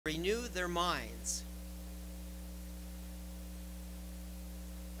renew their minds.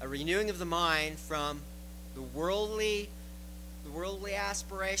 A renewing of the mind from the worldly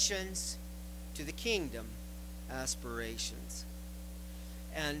aspirations to the kingdom aspirations.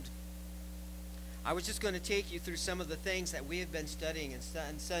 And I was just going to take you through some of the things that we have been studying in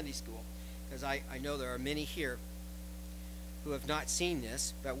Sunday school, because I know there are many here who have not seen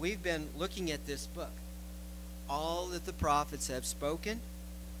this, but we've been looking at this book, All That the Prophets Have Spoken.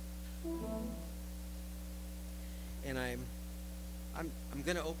 And I'm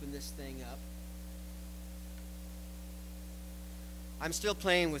going to open this thing up. I'm still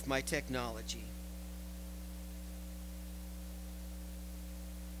playing with my technology.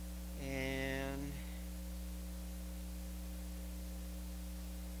 And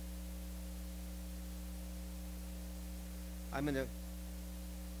I'm going to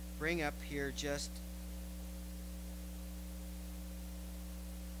bring up here just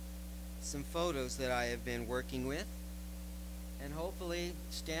some photos that I have been working with. And hopefully,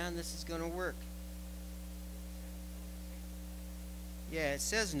 Stan, this is going to work. Yeah, it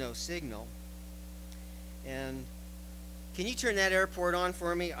says no signal. And can you turn that airport on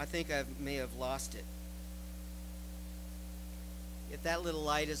for me? I think I may have lost it. If that little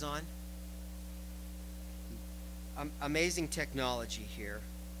light is on. Amazing technology here.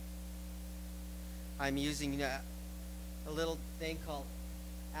 I'm using a little thing called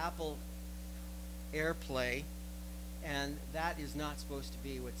Apple AirPlay, and that is not supposed to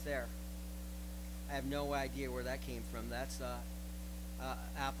be what's there. I have no idea where that came from. That's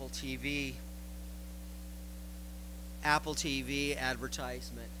Apple TV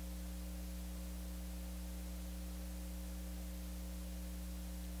advertisement.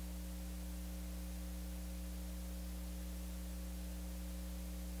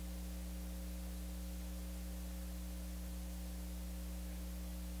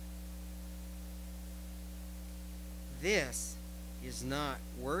 This is not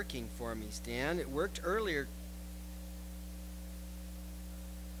working for me, Stan. It worked earlier.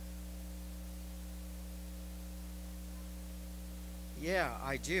 Yeah,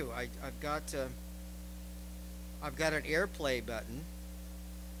 I do. I've got an AirPlay button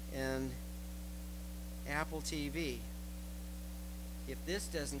and Apple TV. If this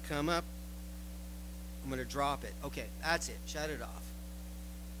doesn't come up, I'm going to drop it. Okay, that's it. Shut it off.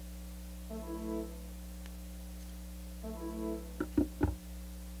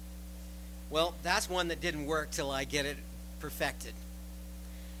 Well, that's one that didn't work till I get it perfected.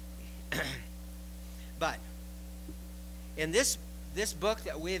 But in this book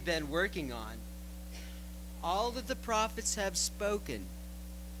that we have been working on, All That the Prophets Have Spoken,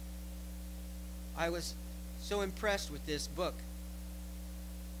 I was so impressed with this book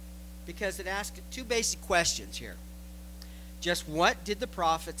because it asked two basic questions here. Just what did the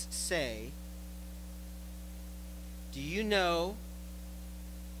prophets say? Do you know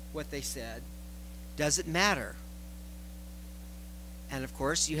what they said? Does it matter? And of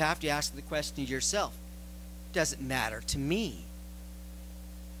course, you have to ask the question to yourself, does it matter to me?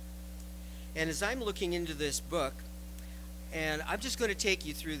 And as I'm looking into this book, and I'm just going to take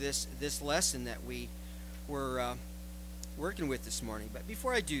you through this lesson that we were working with this morning. But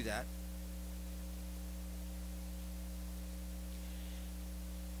before I do that,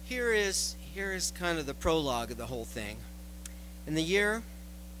 here is kind of the prologue of the whole thing. In the year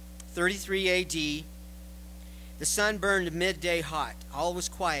 33 A.D., the sun burned midday hot. All was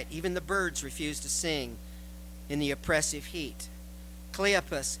quiet. Even the birds refused to sing in the oppressive heat.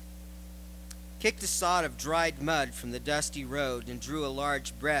 Cleopas kicked a sod of dried mud from the dusty road and drew a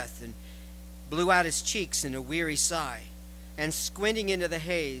large breath and blew out his cheeks in a weary sigh. And squinting into the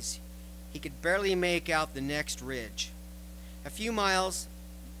haze, he could barely make out the next ridge. A few miles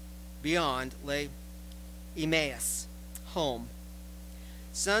beyond lay Emmaus, home.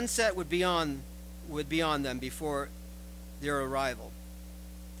 Sunset would be on them before their arrival.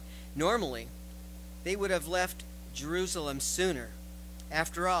 Normally, they would have left Jerusalem sooner.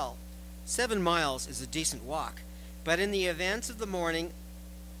 After all, 7 miles is a decent walk, but in the events of the morning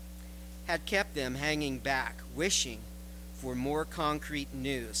had kept them hanging back, wishing for more concrete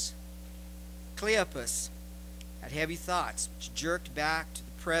news. Cleopas had heavy thoughts, which jerked back to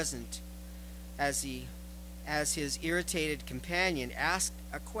the present as his irritated companion asked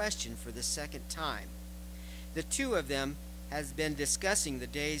a question for the second time. The two of them had been discussing the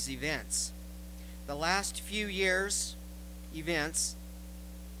day's events, the last few years' events,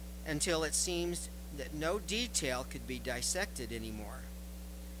 until it seems that no detail could be dissected anymore.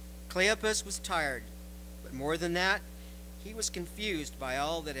 Cleopas was tired, but more than that, he was confused by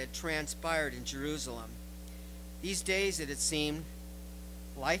all that had transpired in Jerusalem. These days, it had seemed,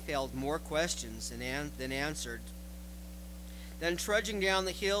 life held more questions than answered. Then, trudging down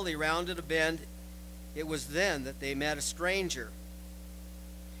the hill, they rounded a bend. It was then that they met a stranger.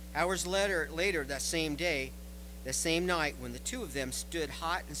 Hours later that same day, the same night, when the two of them stood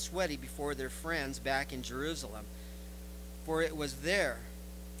hot and sweaty before their friends back in Jerusalem, for it was there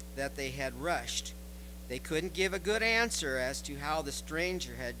that they had rushed, they couldn't give a good answer as to how the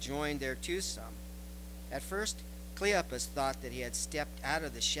stranger had joined their twosome. At first, Cleopas thought that he had stepped out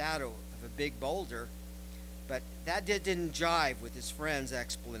of the shadow of a big boulder, but that didn't jive with his friend's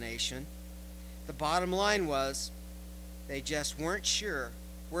explanation. The bottom line was, they just weren't sure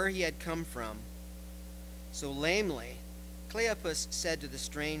where he had come from. So lamely, Cleopas said to the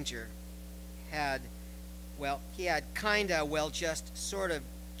stranger, he had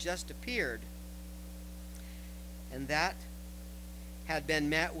just appeared. And that had been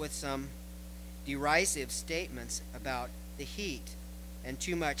met with some derisive statements about the heat and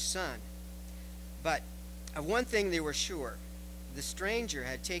too much sun. But of one thing they were sure: the stranger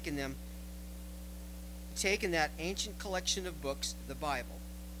had taken that ancient collection of books, the Bible,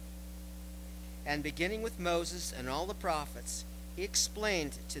 and beginning with Moses and all the prophets, he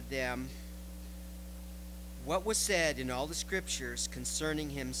explained to them what was said in all the scriptures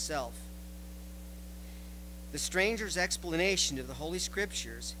concerning himself. The stranger's explanation of the Holy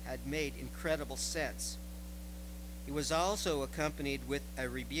Scriptures had made incredible sense. It was also accompanied with a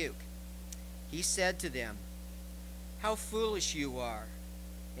rebuke. He said to them, "How foolish you are,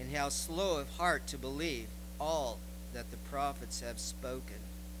 and how slow of heart to believe all that the prophets have spoken."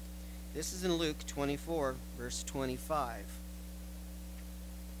 This is in Luke 24, verse 25.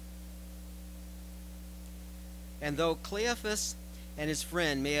 And though Cleophas and his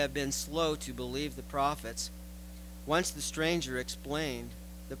friend may have been slow to believe the prophets, once the stranger explained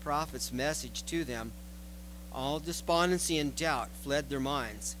the prophet's message to them, all despondency and doubt fled their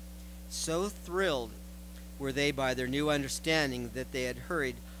minds. So thrilled were they by their new understanding that they had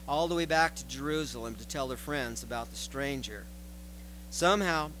hurried all the way back to Jerusalem to tell their friends about the stranger.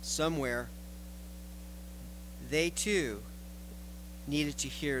 Somehow, somewhere, they too needed to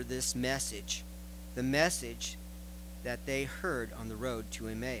hear this message, the message that they heard on the road to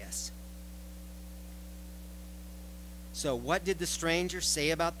Emmaus. So what did the stranger say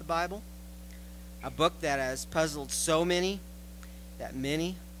about the Bible? A book that has puzzled so many, that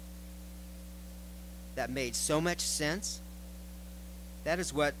made so much sense? That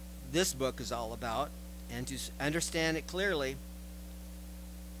is what this book is all about. And to understand it clearly,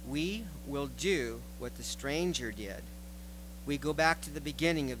 we will do what the stranger did. We go back to the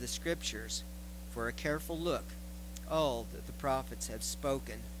beginning of the Scriptures for a careful look, all that the prophets have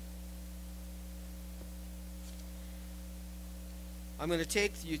spoken. I'm going to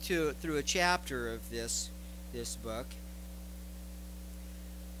take you through a chapter of this book.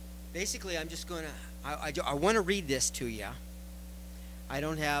 Basically, I'm just going to, I want to read this to you. I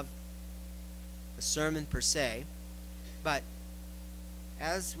don't have a sermon per se, but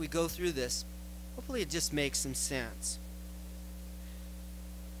as we go through this, hopefully it just makes some sense.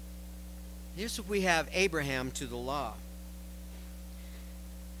 Here's what we have: Abraham to the law.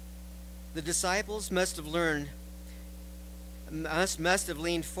 The disciples must have leaned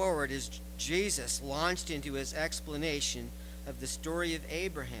forward as Jesus launched into his explanation of the story of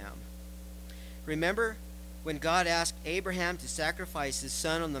Abraham. Remember when God asked Abraham to sacrifice his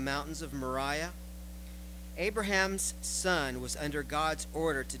son on the mountains of Moriah? Abraham's son was under God's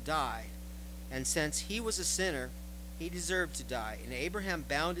order to die, and since he was a sinner, he deserved to die. And Abraham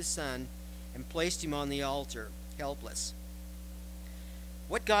bound his son and placed him on the altar, helpless.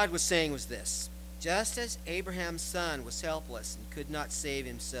 What God was saying was this: just as Abraham's son was helpless and could not save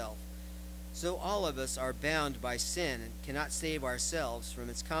himself, so all of us are bound by sin and cannot save ourselves from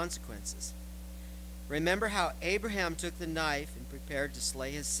its consequences. Remember how Abraham took the knife and prepared to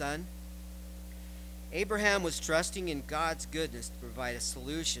slay his son? Abraham was trusting in God's goodness to provide a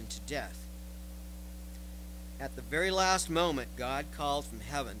solution to death. At the very last moment, God called from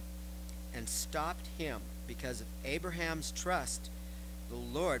heaven and stopped him. Because of Abraham's trust, the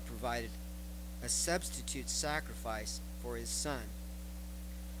Lord provided a substitute sacrifice for his son,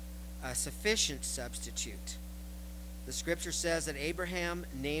 a sufficient substitute. The scripture says that Abraham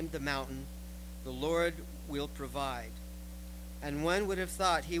named the mountain, "The Lord will provide." And one would have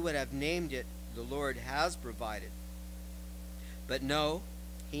thought he would have named it, "The Lord has provided." But no,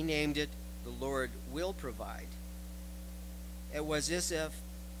 he named it, "The Lord will provide." It was as if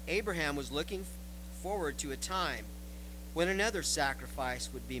Abraham was looking forward to a time when another sacrifice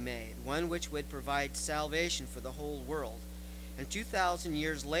would be made, one which would provide salvation for the whole world. And 2,000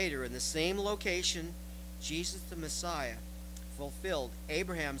 years later, in the same location, Jesus the Messiah fulfilled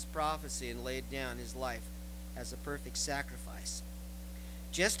Abraham's prophecy and laid down his life as a perfect sacrifice.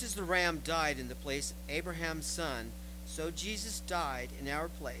 Just as the ram died in the place of Abraham's son, so Jesus died in our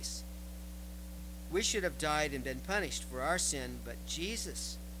place. We should have died and been punished for our sin, but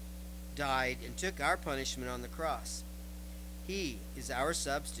Jesus died and took our punishment on the cross. He is our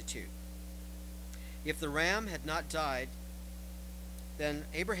substitute. If the ram had not died, then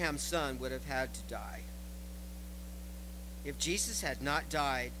Abraham's son would have had to die. If Jesus had not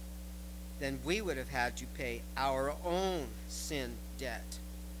died, then we would have had to pay our own sin debt.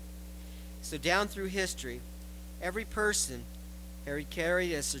 So down through history, every person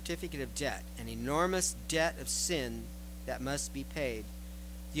carried a certificate of debt, an enormous debt of sin that must be paid.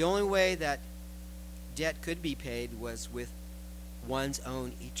 The only way that debt could be paid was with one's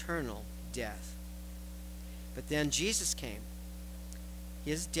own eternal death. But then Jesus came.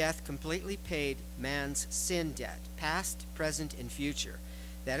 His death completely paid man's sin debt, past, present, and future.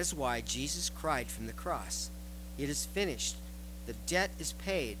 That is why Jesus cried from the cross, "It is finished." The debt is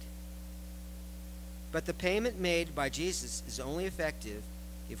paid. But the payment made by Jesus is only effective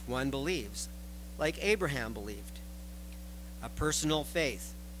if one believes, like Abraham believed. A personal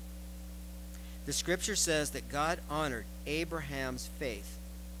faith. The scripture says that God honored Abraham's faith.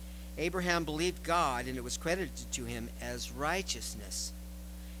 Abraham believed God, and it was credited to him as righteousness.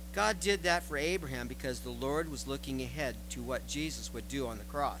 God did that for Abraham because the Lord was looking ahead to what Jesus would do on the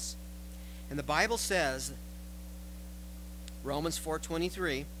cross. And the Bible says, Romans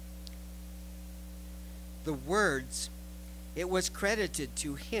 4:23, the words, "It was credited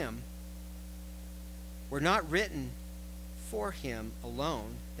to him," were not written for him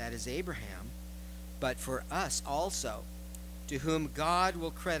alone, that is Abraham, but for us also, to whom God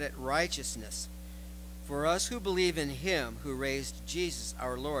will credit righteousness, for us who believe in him who raised Jesus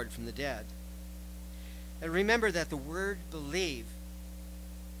our Lord from the dead. And remember that the word believe,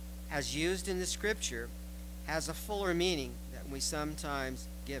 as used in the scripture, has a fuller meaning than we sometimes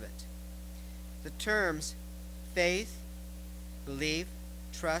give it. The terms faith, belief,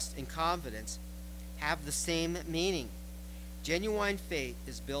 trust, and confidence have the same meaning. Genuine faith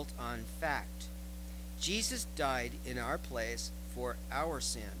is built on fact. Jesus died in our place for our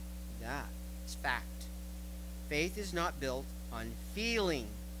sin. That is fact. Faith is not built on feeling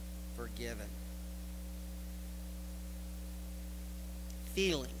forgiven.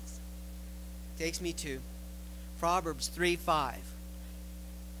 Feelings. Takes me to Proverbs 3:5.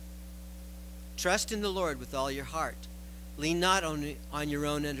 Trust in the Lord with all your heart. Lean not on your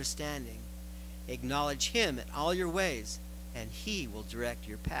own understanding. Acknowledge him in all your ways, and he will direct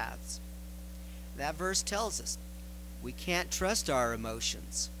your paths. That verse tells us we can't trust our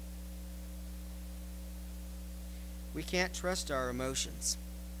emotions. We can't trust our emotions.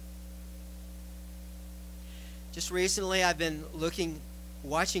 Just recently I've been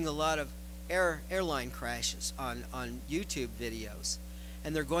watching a lot of airline crashes on YouTube videos.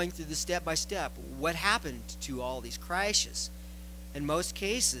 And they're going through the step by step. What happened to all these crashes? In most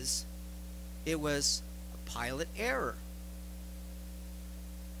cases, it was a pilot error.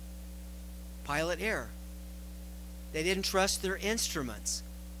 Pilot error. They didn't trust their instruments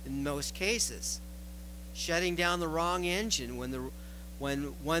in most cases. Shutting down the wrong engine when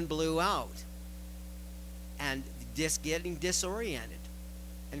one blew out. And just getting disoriented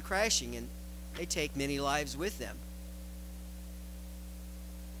and crashing. And they take many lives with them.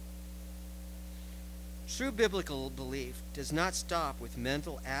 True biblical belief does not stop with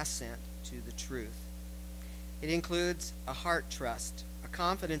mental assent to the truth. It includes a heart trust, a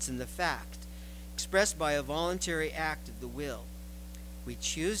confidence in the fact, expressed by a voluntary act of the will. We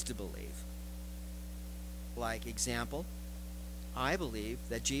choose to believe. Like example, I believe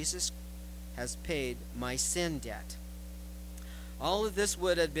that Jesus has paid my sin debt. All of this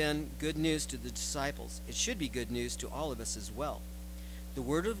would have been good news to the disciples. It should be good news to all of us as well. The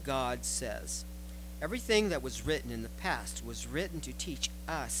Word of God says, everything that was written in the past was written to teach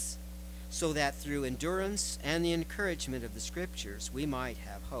us, so that through endurance and the encouragement of the Scriptures we might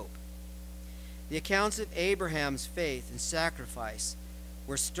have hope. The accounts of Abraham's faith and sacrifice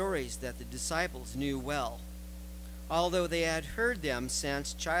were stories that the disciples knew well, although they had heard them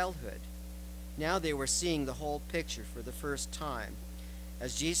since childhood. Now they were seeing the whole picture for the first time.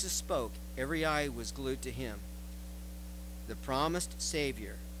 As Jesus spoke, every eye was glued to him. The promised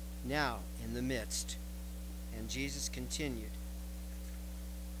Savior, now in the midst. And Jesus continued.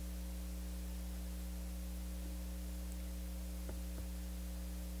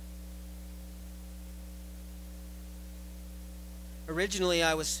 Originally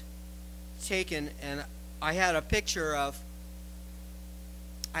I was taken and I had a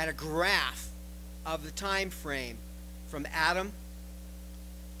graph of the time frame from Adam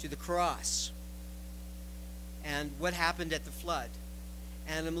to the cross and what happened at the flood.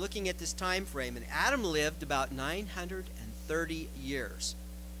 And I'm looking at this time frame, and Adam lived about 930 years.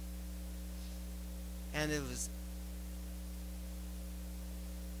 And it was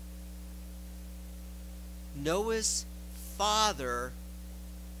Noah's father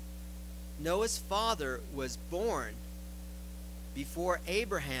was born before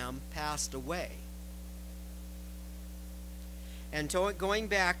Abraham passed away. And going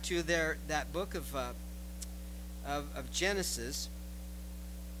back to that book of Genesis,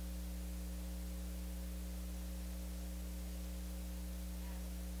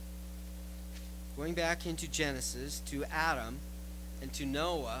 going back into Genesis to Adam and to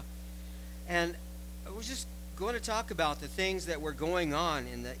Noah, and I was just going to talk about the things that were going on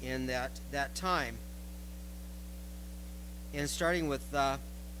in that time. And starting with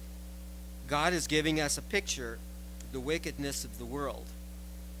God is giving us a picture of the wickedness of the world.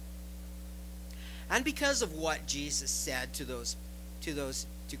 And because of what Jesus said to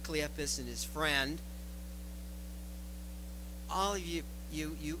Cleopas and his friend, all of you,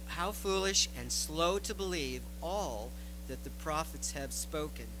 how foolish and slow to believe all that the prophets have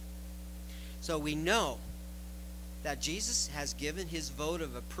spoken. So we know that Jesus has given his vote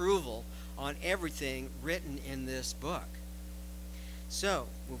of approval on everything written in this book. So,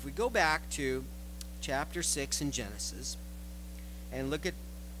 if we go back to chapter 6 in Genesis and look at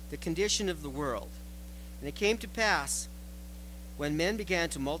the condition of the world. And it came to pass, when men began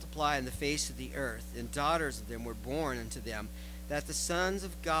to multiply on the face of the earth, and daughters of them were born unto them, that the sons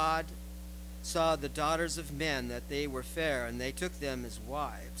of God saw the daughters of men, that they were fair, and they took them as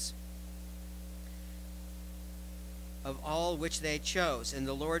wives of all which they chose. And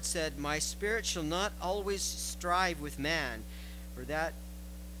the Lord said, My spirit shall not always strive with man, for that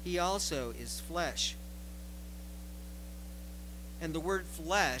he also is flesh. And the word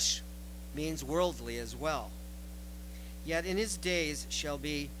flesh means worldly as well. Yet in his days shall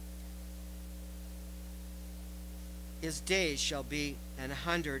be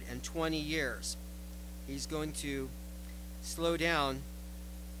 120 years. He's going to slow down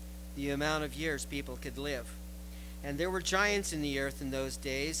the amount of years people could live. And there were giants in the earth in those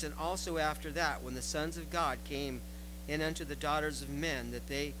days, and also after that, when the sons of God came in unto the daughters of men, that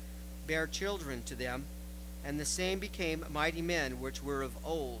they bare children to them, and the same became mighty men which were of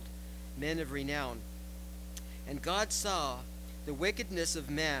old, men of renown. And God saw the wickedness of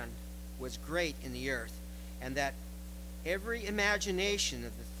man was great in the earth, and that every imagination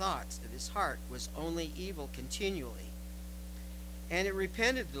of the thoughts of his heart was only evil continually. And it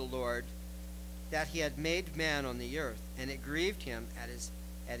repented the Lord that he had made man on the earth, and it grieved him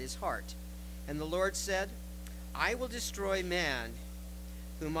at his heart. And the Lord said, I will destroy man,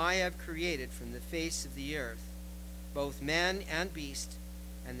 whom I have created from the face of the earth, both man and beast,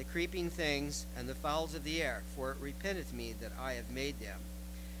 and the creeping things, and the fowls of the air, for it repenteth me that I have made them.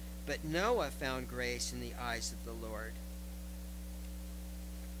 But Noah found grace in the eyes of the Lord.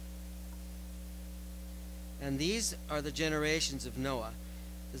 And these are the generations of Noah.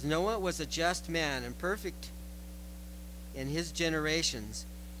 As Noah was a just man and perfect in his generations,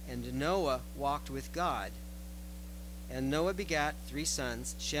 and Noah walked with God. And Noah begat 3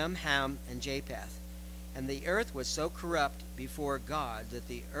 sons, Shem, Ham, and Japheth. And the earth was so corrupt before God that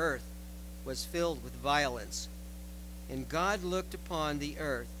the earth was filled with violence. And God looked upon the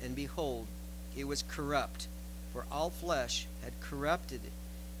earth, and behold, it was corrupt, for all flesh had corrupted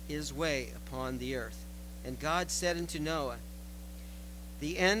his way upon the earth. And God said unto Noah,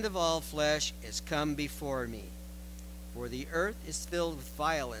 The end of all flesh is come before me, for the earth is filled with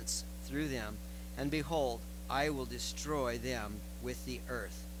violence through them, and behold, I will destroy them with the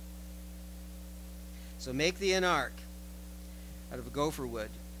earth. So make thee an ark out of gopher wood,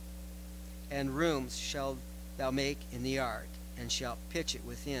 and rooms shalt thou make in the ark, and shalt pitch it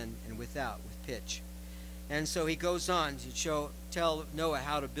within and without with pitch. And so he goes on to tell Noah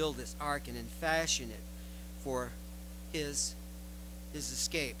how to build this ark and then fashion it for his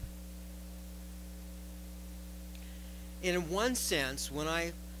escape. In one sense, when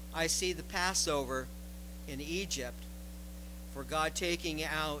I see the Passover in Egypt, for God taking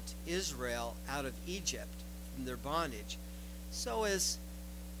out Israel out of Egypt from their bondage, so is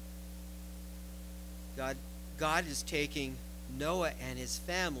God is taking Noah and his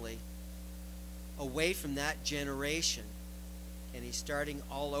family away from that generation, and he's starting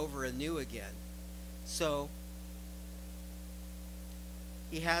all over anew again. So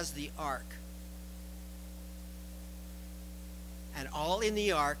he has the ark, and all in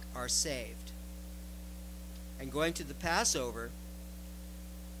the ark are saved. And going to the Passover,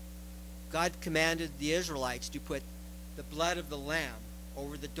 God commanded the Israelites to put the blood of the Lamb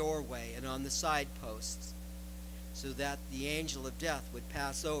over the doorway and on the side posts, so that the angel of death would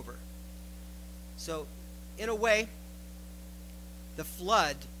pass over. So, in a way, the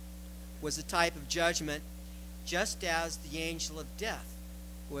flood was a type of judgment, just as the angel of death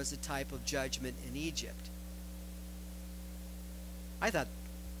was a type of judgment in Egypt. I thought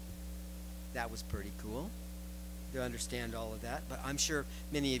that was pretty cool to understand all of that, but I'm sure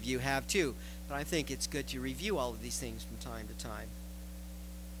many of you have too. But I think it's good to review all of these things from time to time.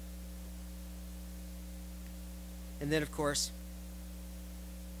 And then, of course,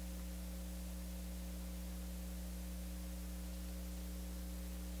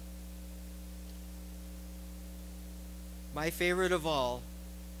 my favorite of all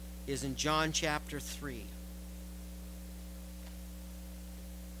is in John chapter 3.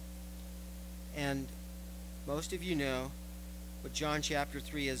 And most of you know what John chapter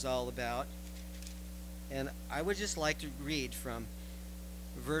 3 is all about. And I would just like to read from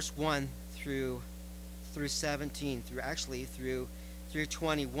verse 1 through 17, through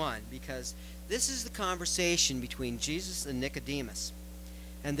 21, because this is the conversation between Jesus and Nicodemus.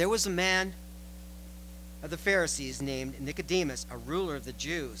 And there was a man of the Pharisees named Nicodemus, a ruler of the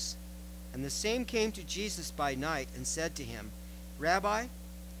Jews. And the same came to Jesus by night and said to him, Rabbi,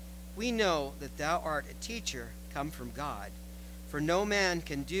 we know that thou art a teacher come from God, for no man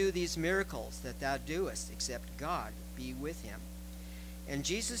can do these miracles that thou doest, except God be with him. And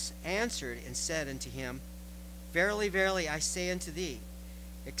Jesus answered and said unto him, Verily, verily, I say unto thee,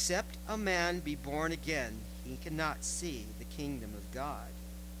 except a man be born again, he cannot see the kingdom of God.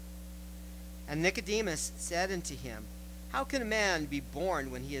 And Nicodemus said unto him, How can a man be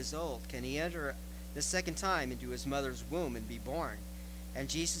born when he is old? Can he enter the second time into his mother's womb and be born? And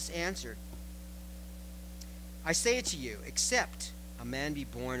Jesus answered, I say unto you, except a man be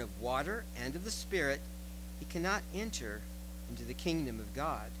born of water and of the Spirit, he cannot enter into the kingdom of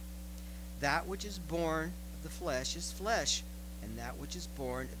God. That which is born of the flesh is flesh, and that which is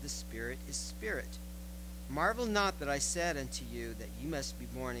born of the Spirit is spirit. Marvel not that I said unto you that you must be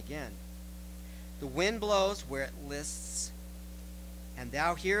born again. The wind blows where it lists, and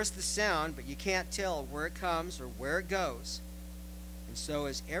thou hearest the sound, but you can't tell where it comes or where it goes. And so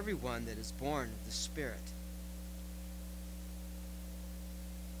is everyone that is born of the Spirit.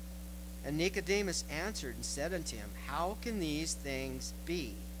 And Nicodemus answered and said unto him, How can these things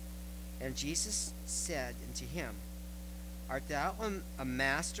be? And Jesus said unto him, Art thou a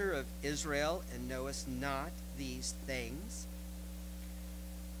master of Israel, and knowest not these things?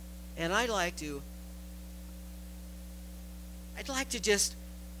 And I'd like to just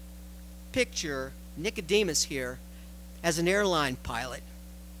picture Nicodemus here as an airline pilot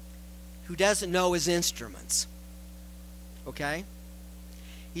who doesn't know his instruments. Okay?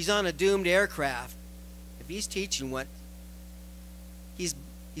 He's on a doomed aircraft. If he's teaching what he's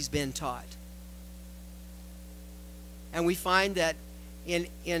been taught. And we find that in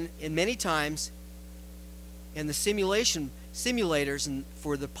many times in the simulators and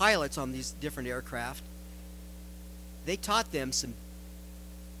for the pilots on these different aircraft, they taught them some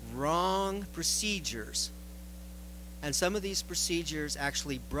wrong procedures. And some of these procedures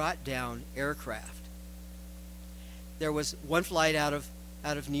actually brought down aircraft. There was one flight out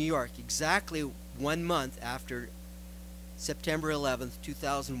of New York exactly 1 month after September 11th,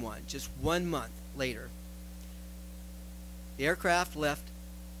 2001. Just 1 month later. The aircraft left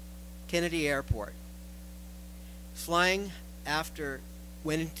Kennedy Airport. Went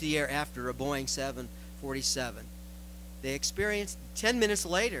into the air after a Boeing 747. They experienced, 10 minutes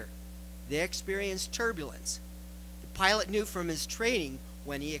later, they experienced turbulence. The pilot knew from his training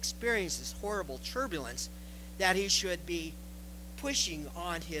when he experienced this horrible turbulence that he should be pushing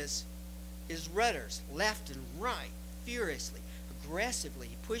on his rudders left and right, furiously, aggressively.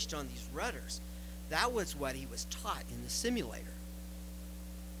 He pushed on these rudders. That was what he was taught in the simulator.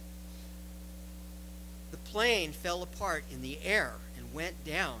 The plane fell apart in the air and went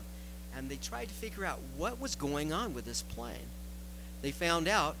down, and they tried to figure out what was going on with this plane. They found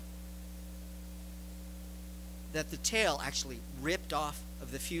out that the tail actually ripped off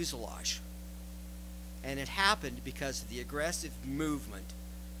of the fuselage. And it happened because of the aggressive movement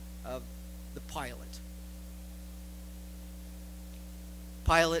of the pilot.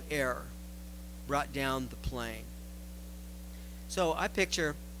 Pilot error brought down the plane. So I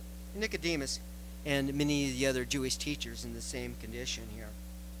picture Nicodemus and many of the other Jewish teachers in the same condition here.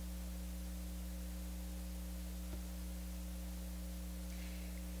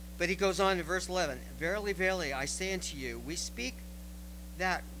 But he goes on in verse 11, Verily, verily, I say unto you, we speak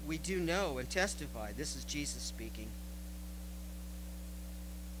that we do know and testify. This is Jesus speaking.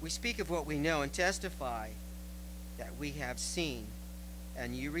 We speak of what we know and testify that we have seen,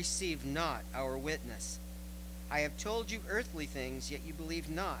 and you receive not our witness. I have told you earthly things, yet you believe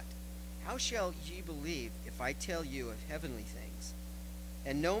not. How shall ye believe if I tell you of heavenly things?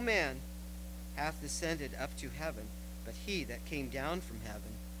 And no man hath ascended up to heaven, but he that came down from heaven,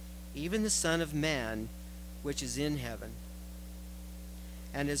 even the Son of Man, which is in heaven.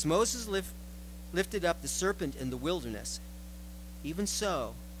 And as Moses lifted up the serpent in the wilderness, even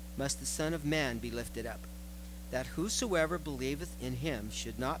so must the Son of Man be lifted up, that whosoever believeth in him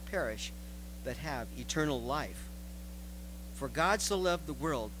should not perish, but have eternal life. For God so loved the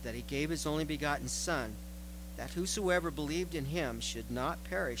world that he gave his only begotten Son, that whosoever believed in him should not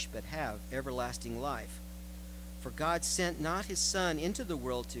perish, but have everlasting life. For God sent not his Son into the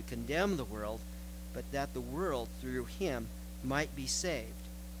world to condemn the world, but that the world through him might be saved.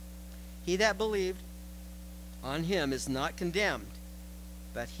 He that believed on him is not condemned,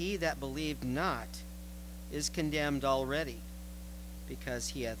 but he that believed not is condemned already, because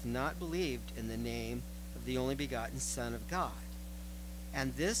he hath not believed in the name of the only begotten Son of God.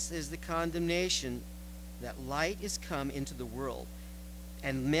 And this is the condemnation, that light is come into the world,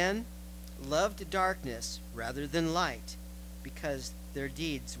 and men loved darkness rather than light, because their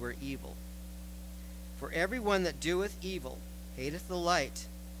deeds were evil. For every one that doeth evil hateth the light,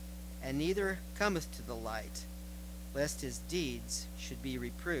 and neither cometh to the light, lest his deeds should be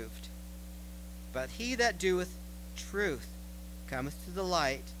reproved. But he that doeth truth cometh to the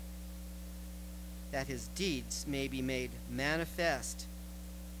light, that his deeds may be made manifest,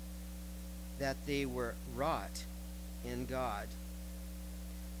 that they were wrought in God.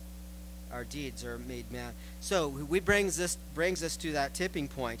 Our deeds are made man. So we brings us to that tipping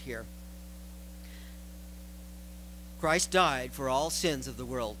point here. Christ died for all sins of the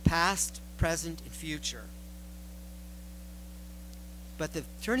world, past, present, and future. But the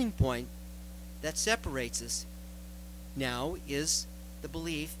turning point that separates us now is the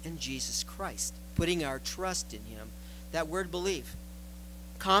belief in Jesus Christ, putting our trust in him. That word belief.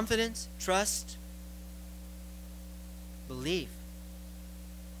 Confidence, trust, belief.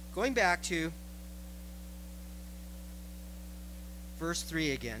 Going back to verse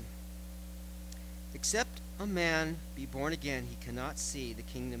 3 again. Except a man be born again, he cannot see the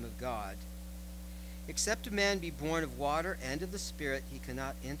kingdom of God. Except a man be born of water and of the Spirit, he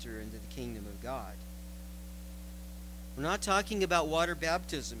cannot enter into the kingdom of God. We're not talking about water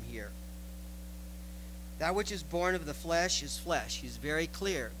baptism here. That which is born of the flesh is flesh. He's very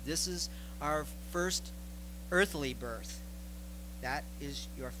clear. This is our first earthly birth. That is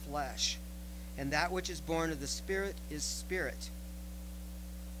your flesh. And that which is born of the Spirit is spirit.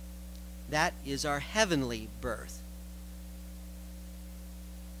 That is our heavenly birth.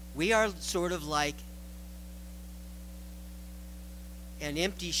 We are sort of like an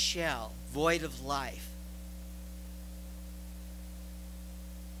empty shell, void of life.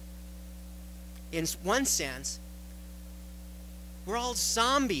 In one sense, we're all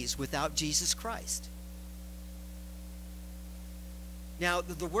zombies without Jesus Christ. Now,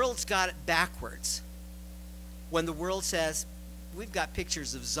 the world's got it backwards. When the world says, we've got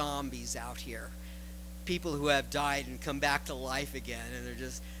pictures of zombies out here, people who have died and come back to life again, and they're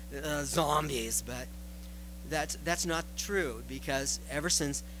just zombies. But that's not true, because ever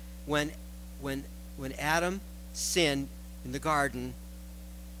since when Adam sinned in the garden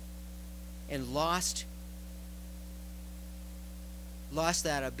and lost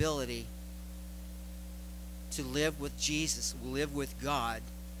that ability to live with Jesus, live with God,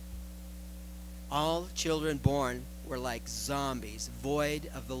 all children born were like zombies, void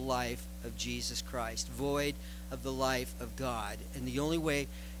of the life of Jesus Christ, void of the life of God. And the only way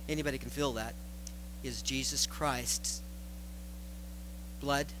anybody can feel that is Jesus Christ's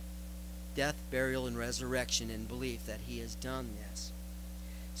blood, death, burial, and resurrection, and belief that he has done this.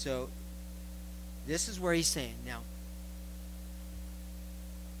 So this is where he's saying, now,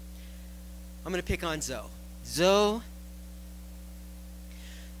 I'm going to pick on Zoe.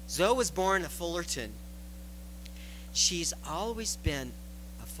 Zoe was born a Fullerton. She's always been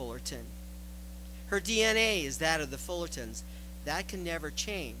a Fullerton. Her DNA is that of the Fullertons. That can never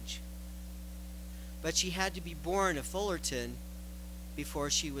change. But she had to be born a Fullerton before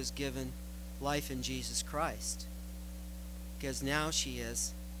she was given life in Jesus Christ. Because now she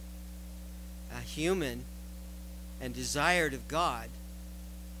is a human and desired of God,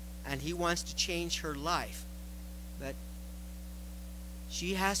 and he wants to change her life. But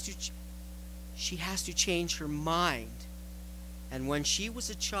she has to change her mind. And when she was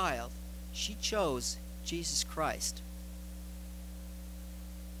a child, she chose Jesus Christ.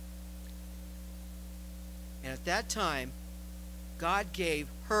 And at that time, God gave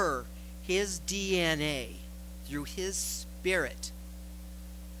her his DNA through His Spirit.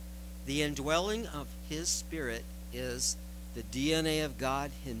 The indwelling of His Spirit is the DNA of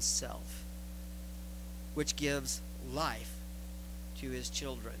God Himself, which gives life to His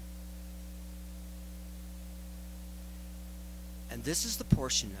children. And this is the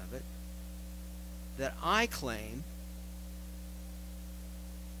portion of it that I claim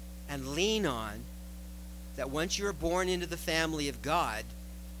and lean on, that once you're born into the family of God,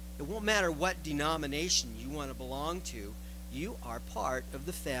 it won't matter what denomination you want to belong to, you are part of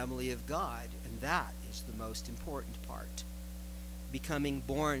the family of God, and that is the most important part. Becoming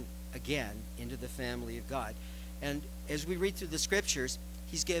born again into the family of God. And as we read through the scriptures,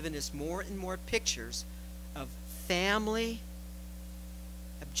 He's given us more and more pictures of family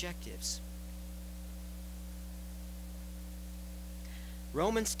objectives.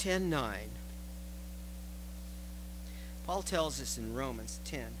 Romans 10:9. Paul tells us in Romans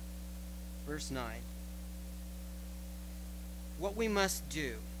 10, verse 9, what we must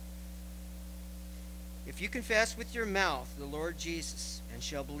do. If you confess with your mouth the Lord Jesus, and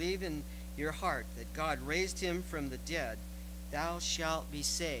shall believe in your heart that God raised Him from the dead, thou shalt be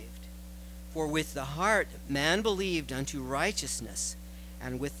saved. For with the heart man believed unto righteousness,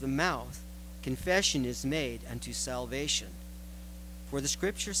 and with the mouth confession is made unto salvation. For the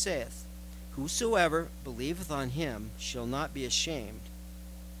Scripture saith, whosoever believeth on Him shall not be ashamed.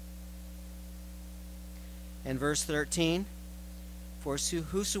 And verse 13, for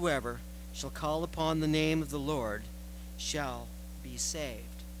whosoever shall call upon the name of the Lord shall be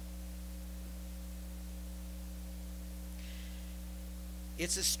saved.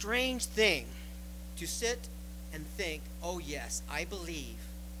 It's a strange thing to sit and think, oh yes, I believe.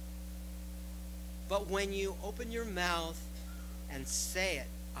 But when you open your mouth and say it,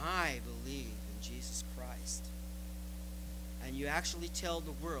 I believe in Jesus Christ, and you actually tell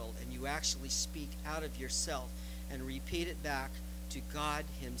the world, and you actually speak out of yourself and repeat it back to God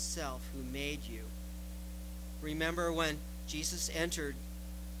Himself who made you. Remember when Jesus entered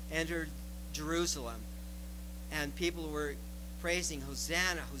Jerusalem, and people were praising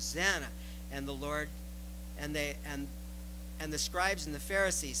Hosanna, Hosanna, and the Lord and the scribes and the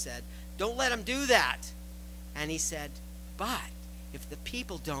Pharisees said, don't let them do that. And He said, but if the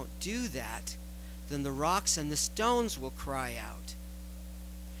people don't do that, then the rocks and the stones will cry out.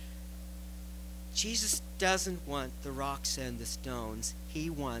 Jesus doesn't want the rocks and the stones. He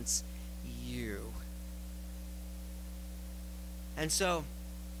wants you. And so,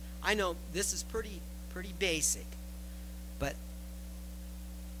 I know this is pretty basic, but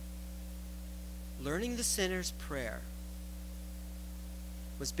learning the sinner's prayer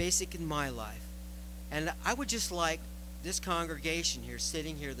was basic in my life. And I would just like this congregation here,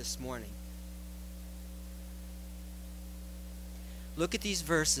 sitting here this morning, look at these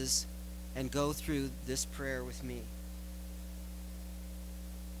verses and go through this prayer with me.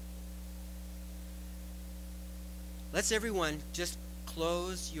 Let's everyone just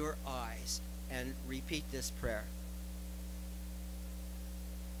close your eyes and repeat this prayer.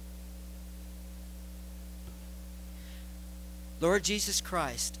 Lord Jesus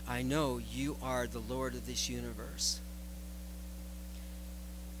Christ, I know you are the Lord of this universe.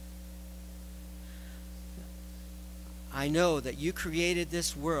 I know that you created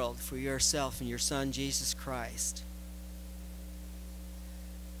this world for yourself and your Son, Jesus Christ.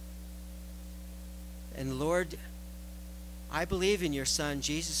 And Lord, I believe in your Son,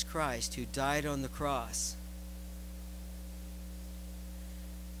 Jesus Christ, who died on the cross.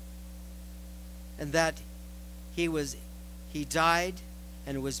 And that he died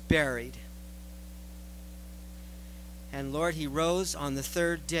and was buried. And Lord, he rose on the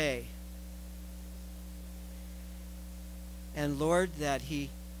third day. And Lord, that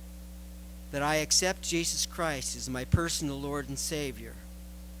I accept Jesus Christ as my personal Lord and Savior.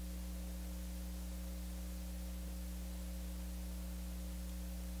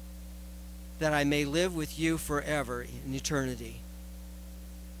 That I may live with you forever in eternity.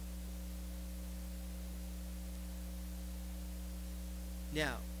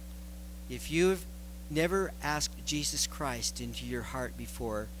 Now, if you've never asked Jesus Christ into your heart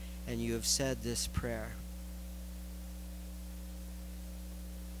before, and you have said this prayer,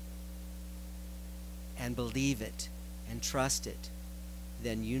 and believe it and trust it,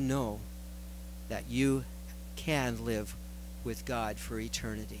 then you know that you can live with God for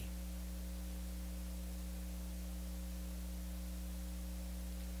eternity.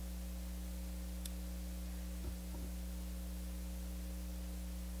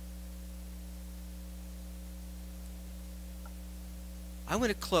 I want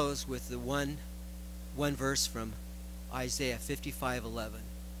to close with the one verse from Isaiah 55:11.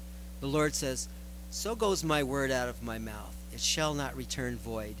 The Lord says, So goes my word out of my mouth. It shall not return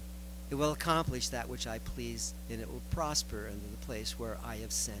void. It will accomplish that which I please, and it will prosper in the place where I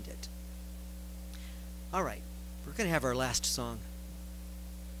have sent it. All right, we're going to have our last song.